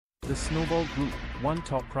The Snowball Group won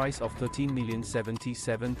top prize of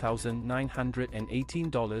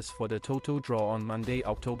 $13,077,918 for the Toto draw on Monday,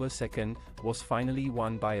 October 2nd, was finally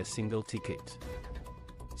won by a single ticket.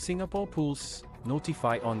 Singapore Pools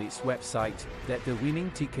notified on its website that the winning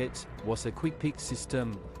ticket was a quick pick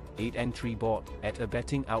system 8-entry board at a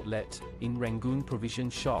betting outlet in Rangoon Provision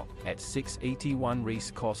Shop at 681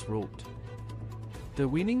 Racecourse Road. The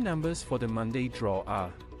winning numbers for the Monday draw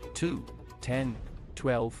are 2, 10,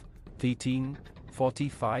 12, 13,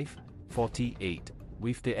 45, 48,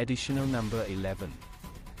 with the additional number 11.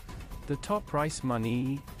 The top prize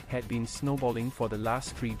money had been snowballing for the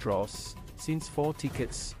last 3 draws, since 4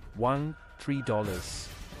 tickets won $3.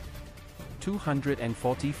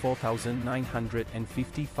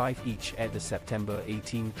 244,955 each at the September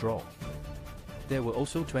 18 draw. There were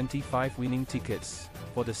also 25 winning tickets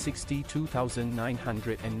for the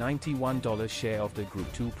 $62,991 share of the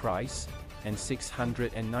Group 2 prize, and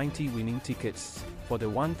 690 winning tickets for the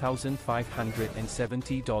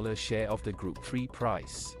 $1,570 share of the Group 3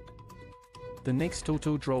 prize. The next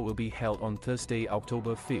Toto draw will be held on Thursday,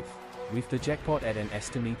 October 5th, with the jackpot at an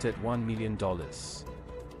estimated $1 million.